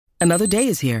Another day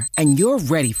is here, and you're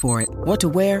ready for it. What to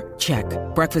wear? Check.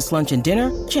 Breakfast, lunch, and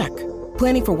dinner? Check.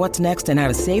 Planning for what's next and how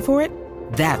to save for it?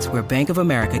 That's where Bank of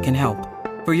America can help.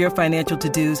 For your financial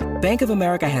to-dos, Bank of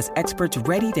America has experts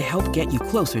ready to help get you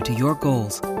closer to your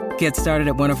goals. Get started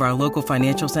at one of our local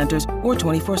financial centers or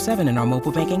 24/7 in our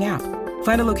mobile banking app.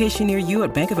 Find a location near you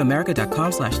at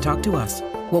bankofamerica.com/talktous.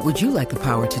 What would you like the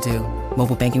power to do?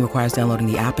 Mobile banking requires downloading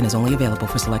the app and is only available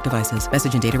for select devices.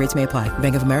 Message and data rates may apply.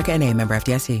 Bank of America N.A., member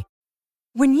FDIC.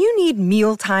 When you need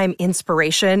mealtime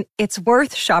inspiration, it's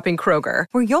worth shopping Kroger,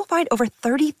 where you'll find over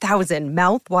 30,000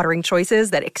 mouth-watering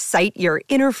choices that excite your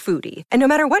inner foodie. And no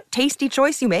matter what tasty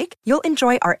choice you make, you'll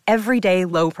enjoy our everyday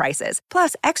low prices,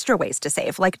 plus extra ways to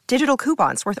save, like digital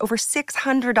coupons worth over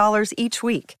 $600 each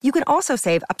week. You can also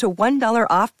save up to $1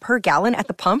 off per gallon at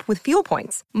the pump with fuel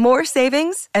points. More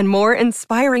savings and more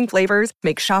inspiring flavors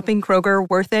make shopping Kroger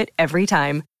worth it every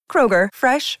time. Kroger,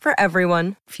 fresh for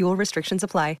everyone. Fuel restrictions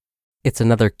apply. It's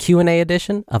another Q&A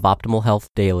edition of Optimal Health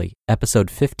Daily, episode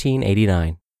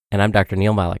 1589, and I'm Dr.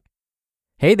 Neil Malik.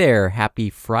 Hey there, happy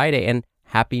Friday and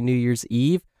happy New Year's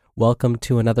Eve. Welcome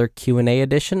to another Q&A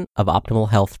edition of Optimal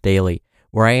Health Daily,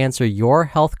 where I answer your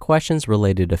health questions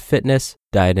related to fitness,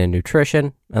 diet and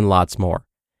nutrition, and lots more.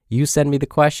 You send me the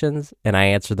questions, and I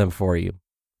answer them for you.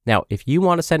 Now, if you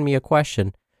want to send me a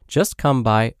question, just come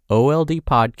by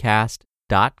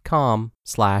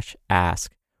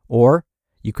oldpodcast.com/ask, or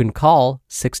you can call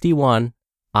 61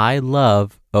 I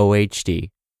love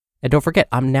OHD. And don't forget,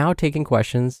 I'm now taking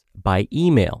questions by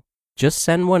email. Just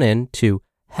send one in to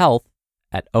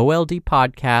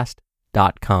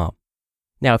health@oldpodcast.com.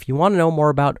 Now, if you want to know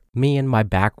more about me and my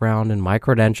background and my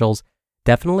credentials,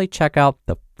 definitely check out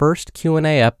the first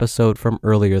Q&A episode from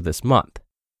earlier this month.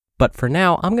 But for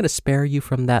now, I'm going to spare you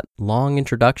from that long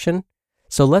introduction.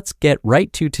 So let's get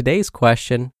right to today's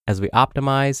question as we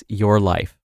optimize your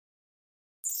life.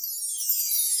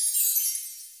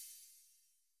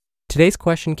 Today's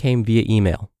question came via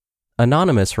email.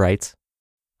 Anonymous writes,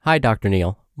 "Hi, Dr.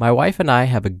 Neil. My wife and I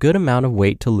have a good amount of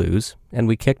weight to lose, and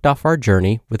we kicked off our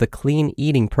journey with a clean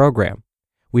eating program.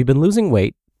 We've been losing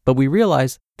weight, but we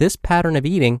realize this pattern of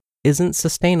eating isn't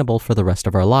sustainable for the rest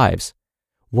of our lives.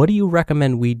 What do you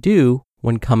recommend we do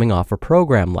when coming off a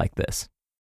program like this?"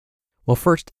 Well,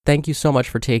 first, thank you so much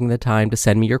for taking the time to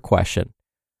send me your question.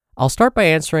 I'll start by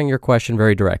answering your question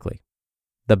very directly.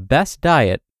 The best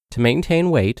diet to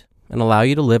maintain weight and allow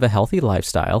you to live a healthy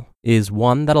lifestyle is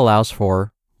one that allows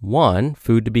for 1,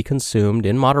 food to be consumed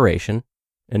in moderation,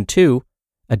 and 2,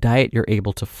 a diet you're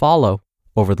able to follow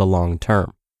over the long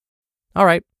term. All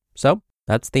right, so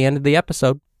that's the end of the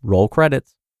episode. Roll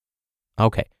credits.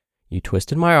 Okay, you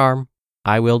twisted my arm.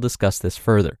 I will discuss this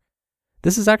further.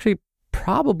 This is actually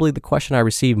probably the question I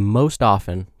receive most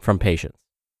often from patients.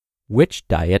 Which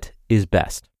diet is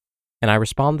best? And I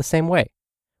respond the same way.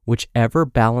 Whichever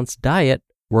balanced diet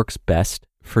works best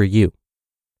for you.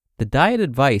 The diet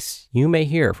advice you may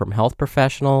hear from health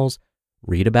professionals,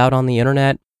 read about on the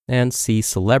internet, and see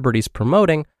celebrities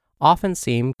promoting often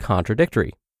seem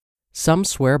contradictory. Some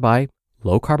swear by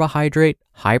low carbohydrate,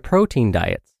 high protein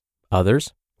diets.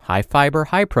 Others, high fiber,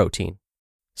 high protein.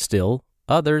 Still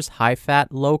others, high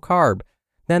fat, low carb.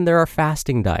 Then there are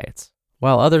fasting diets,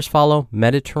 while others follow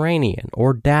Mediterranean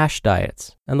or DASH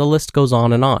diets, and the list goes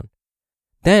on and on.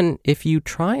 Then, if you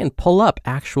try and pull up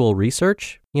actual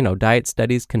research, diet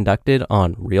studies conducted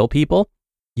on real people,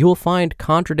 you will find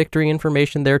contradictory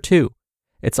information there too.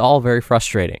 It's all very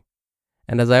frustrating.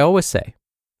 And as I always say,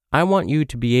 I want you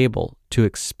to be able to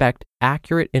expect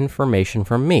accurate information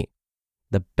from me.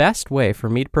 The best way for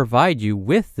me to provide you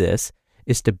with this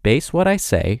is to base what I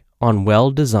say on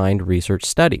well-designed research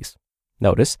studies.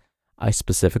 Notice, I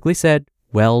specifically said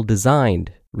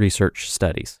well-designed research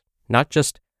studies, not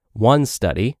just one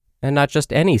study, and not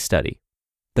just any study,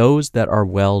 those that are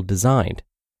well designed.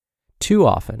 Too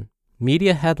often,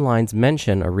 media headlines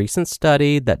mention a recent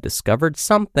study that discovered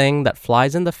something that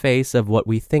flies in the face of what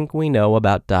we think we know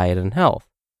about diet and health.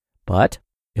 But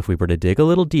if we were to dig a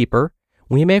little deeper,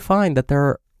 we may find that there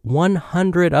are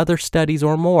 100 other studies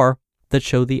or more that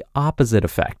show the opposite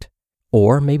effect.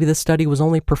 Or maybe the study was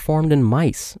only performed in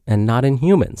mice and not in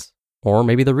humans. Or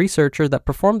maybe the researcher that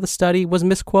performed the study was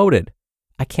misquoted.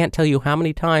 I can't tell you how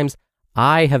many times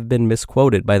I have been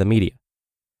misquoted by the media.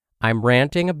 I'm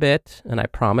ranting a bit, and I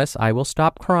promise I will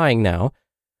stop crying now.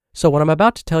 So what I'm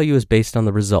about to tell you is based on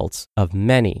the results of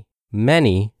many,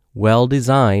 many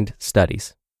well-designed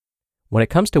studies. When it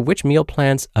comes to which meal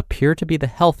plans appear to be the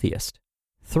healthiest,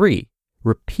 3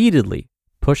 repeatedly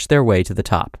push their way to the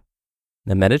top: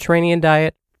 the Mediterranean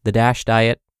diet, the DASH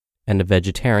diet, and the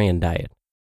vegetarian diet.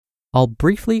 I'll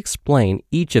briefly explain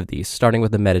each of these, starting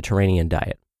with the Mediterranean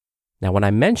diet. Now, when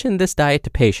I mention this diet to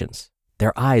patients,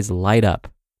 their eyes light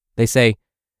up. They say,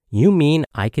 "You mean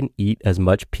I can eat as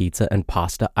much pizza and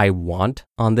pasta I want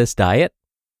on this diet?"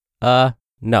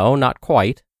 No, not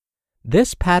quite.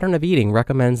 This pattern of eating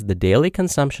recommends the daily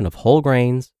consumption of whole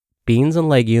grains, beans and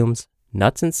legumes,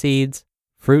 nuts and seeds,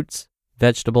 fruits,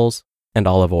 vegetables, and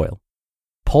olive oil.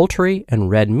 Poultry and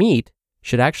red meat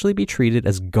should actually be treated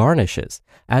as garnishes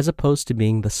as opposed to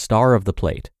being the star of the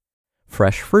plate.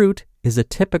 Fresh fruit is a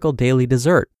typical daily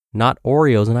dessert, not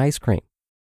Oreos and ice cream.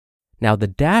 Now, the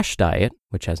DASH diet,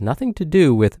 which has nothing to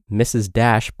do with Mrs.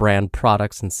 Dash brand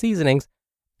products and seasonings,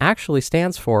 actually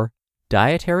stands for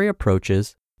Dietary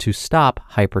Approaches to Stop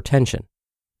Hypertension.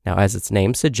 Now, as its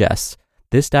name suggests,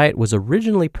 this diet was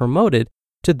originally promoted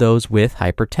to those with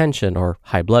hypertension or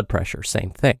high blood pressure,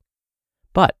 same thing.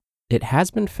 But it has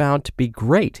been found to be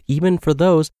great even for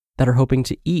those that are hoping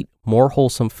to eat more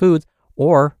wholesome foods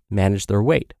or manage their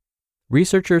weight.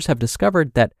 Researchers have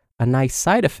discovered that a nice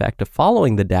side effect of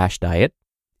following the DASH diet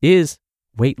is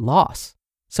weight loss.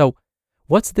 So,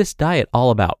 what's this diet all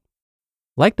about?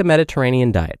 Like the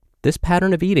Mediterranean diet, this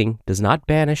pattern of eating does not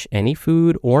banish any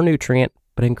food or nutrient,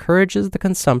 but encourages the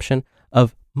consumption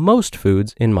of most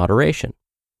foods in moderation.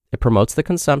 It promotes the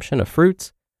consumption of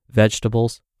fruits,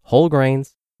 vegetables, whole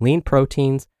grains, lean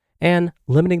proteins, and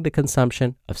limiting the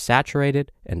consumption of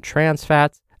saturated and trans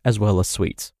fats, as well as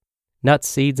sweets. Nuts,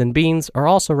 seeds, and beans are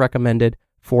also recommended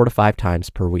 4 to 5 times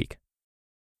per week.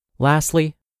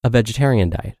 Lastly, a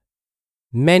vegetarian diet.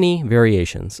 Many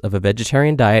variations of a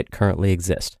vegetarian diet currently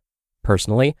exist.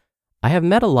 Personally, I have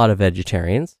met a lot of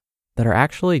vegetarians that are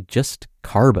actually just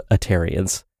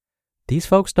carbitarians. These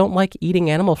folks don't like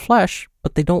eating animal flesh,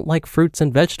 but they don't like fruits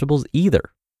and vegetables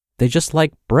either. They just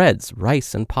like breads,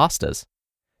 rice, and pastas.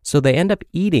 So they end up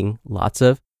eating lots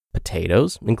of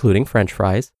potatoes, including French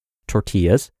fries,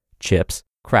 tortillas, chips,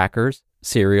 crackers,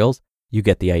 cereals. You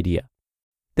get the idea.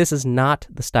 This is not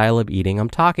the style of eating I'm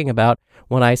talking about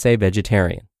when I say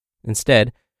vegetarian.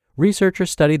 Instead,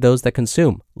 researchers studied those that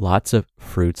consume lots of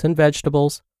fruits and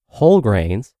vegetables, whole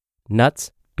grains,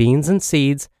 nuts, beans and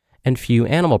seeds, and few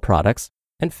animal products,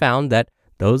 and found that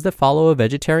those that follow a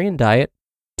vegetarian diet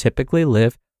typically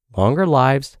live longer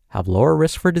lives, have lower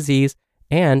risk for disease,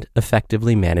 and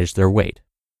effectively manage their weight.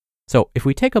 So if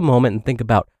we take a moment and think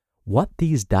about what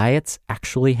these diets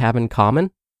actually have in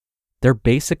common, they're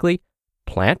basically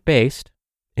plant-based,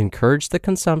 encourage the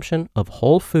consumption of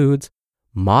whole foods,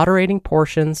 moderating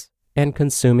portions, and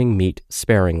consuming meat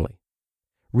sparingly.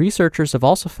 Researchers have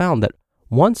also found that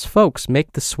once folks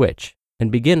make the switch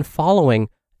and begin following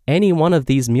any one of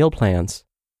these meal plans,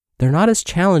 they're not as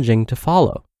challenging to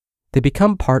follow. They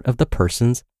become part of the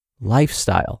person's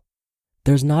lifestyle.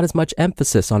 There's not as much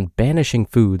emphasis on banishing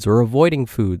foods or avoiding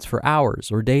foods for hours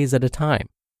or days at a time.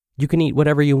 You can eat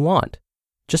whatever you want.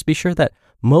 Just be sure that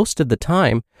most of the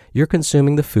time you're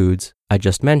consuming the foods I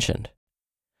just mentioned.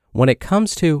 When it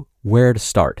comes to where to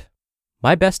start,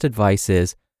 my best advice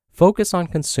is focus on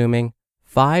consuming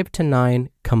 5 to 9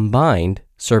 combined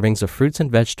servings of fruits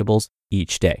and vegetables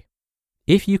each day.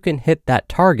 If you can hit that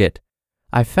target,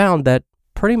 I found that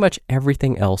pretty much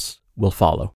everything else will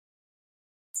follow.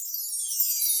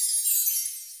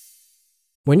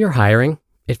 When you're hiring,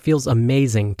 it feels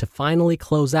amazing to finally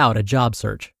close out a job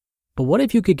search. But what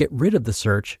if you could get rid of the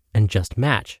search and just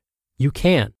match? You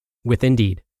can with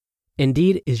Indeed.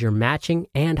 Indeed is your matching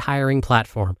and hiring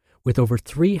platform with over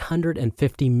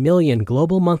 350 million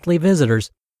global monthly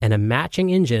visitors and a matching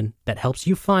engine that helps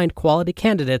you find quality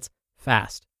candidates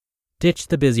fast. Ditch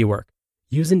the busy work.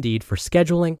 Use Indeed for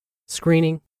scheduling,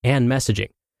 screening, and messaging.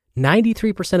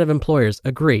 93% of employers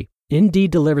agree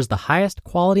Indeed delivers the highest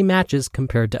quality matches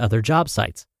compared to other job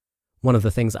sites. One of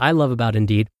the things I love about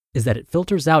Indeed is that it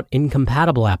filters out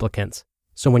incompatible applicants.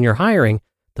 So when you're hiring,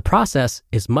 the process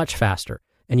is much faster,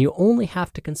 and you only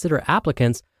have to consider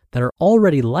applicants that are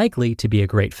already likely to be a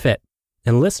great fit.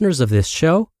 And listeners of this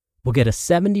show will get a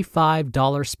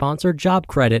 $75 sponsored job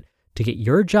credit to get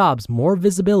your jobs more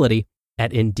visibility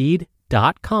at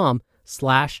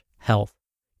Indeed.com/health.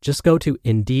 Just go to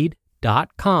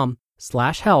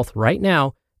Indeed.com/health right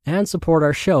now and support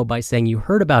our show by saying you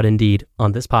heard about Indeed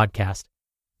on this podcast.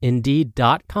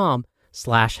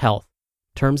 Indeed.com/health.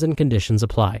 Terms and conditions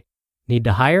apply. Need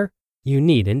to hire? You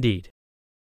need Indeed.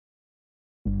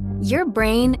 Your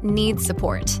brain needs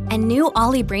support, and new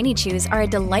Ollie Brainy Chews are a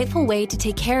delightful way to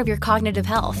take care of your cognitive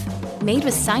health. Made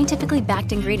with scientifically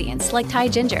backed ingredients like Thai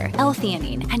ginger,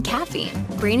 L-theanine, and caffeine,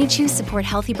 Brainy Chews support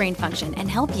healthy brain function and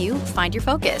help you find your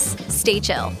focus, stay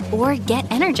chill, or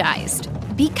get energized.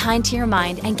 Be kind to your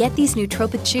mind and get these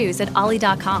nootropic chews at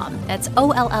olly.com. That's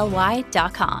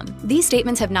OLLY.com. These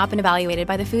statements have not been evaluated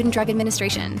by the Food and Drug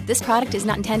Administration. This product is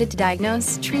not intended to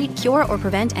diagnose, treat, cure, or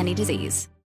prevent any disease.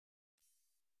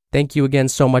 Thank you again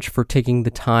so much for taking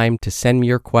the time to send me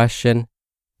your question.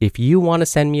 If you want to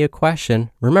send me a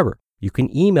question, remember, you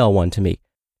can email one to me.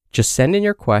 Just send in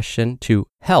your question to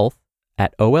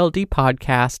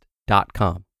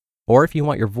health@oldpodcast.com. Or if you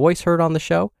want your voice heard on the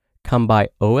show, come by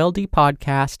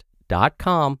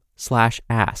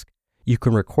oldpodcast.com/ask. You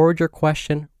can record your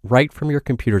question right from your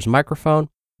computer's microphone,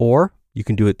 or you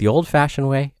can do it the old-fashioned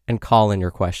way and call in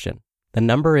your question. The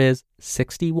number is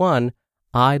 61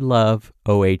 I love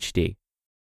OHD.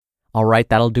 All right,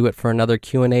 that'll do it for another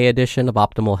Q&A edition of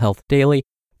Optimal Health Daily.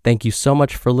 Thank you so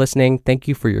much for listening. Thank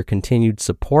you for your continued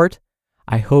support.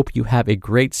 I hope you have a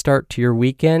great start to your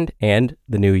weekend and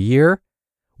the new year.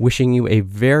 Wishing you a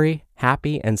very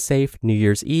happy and safe New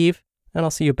Year's Eve, and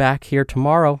I'll see you back here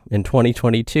tomorrow in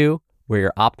 2022, where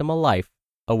your optimal life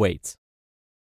awaits.